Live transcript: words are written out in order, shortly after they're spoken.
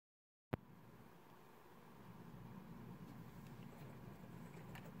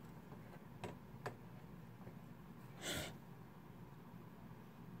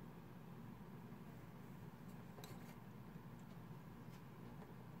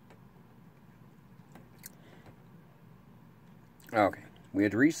Okay, we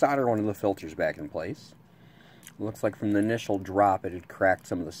had to resolder one of the filters back in place. It looks like from the initial drop it had cracked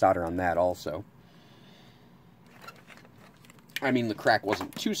some of the solder on that also. I mean, the crack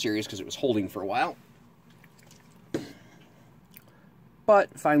wasn't too serious because it was holding for a while.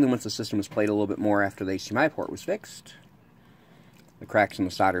 But finally, once the system was played a little bit more after the HDMI port was fixed, the cracks in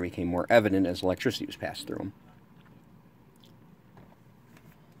the solder became more evident as electricity was passed through them.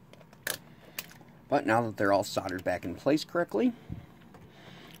 But now that they're all soldered back in place correctly,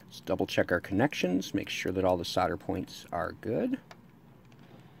 let's double check our connections, make sure that all the solder points are good.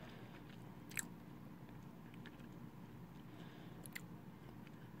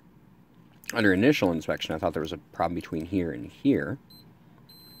 Under initial inspection, I thought there was a problem between here and here.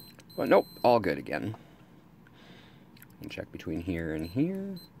 But nope, all good again. And check between here and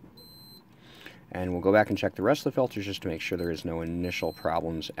here. And we'll go back and check the rest of the filters just to make sure there is no initial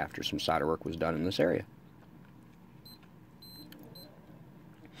problems after some solder work was done in this area.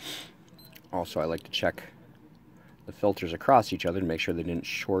 Also, I like to check the filters across each other to make sure they didn't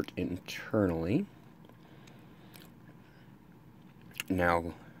short internally. Now,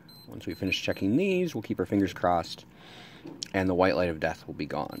 once we finish checking these, we'll keep our fingers crossed and the white light of death will be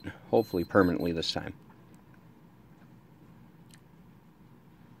gone. Hopefully permanently this time.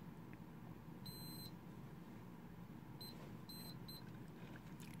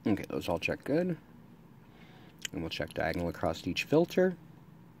 Okay, those all check good. And we'll check diagonal across each filter.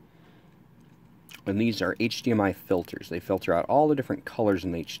 And these are HDMI filters. They filter out all the different colors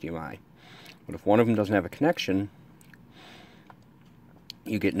in the HDMI. But if one of them doesn't have a connection,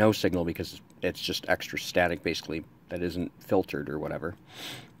 you get no signal because it's just extra static, basically, that isn't filtered or whatever.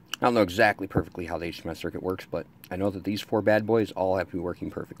 I don't know exactly perfectly how the HDMI circuit works, but I know that these four bad boys all have to be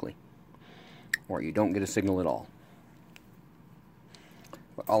working perfectly, or you don't get a signal at all.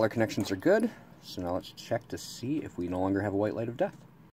 But all our connections are good, so now let's check to see if we no longer have a white light of death.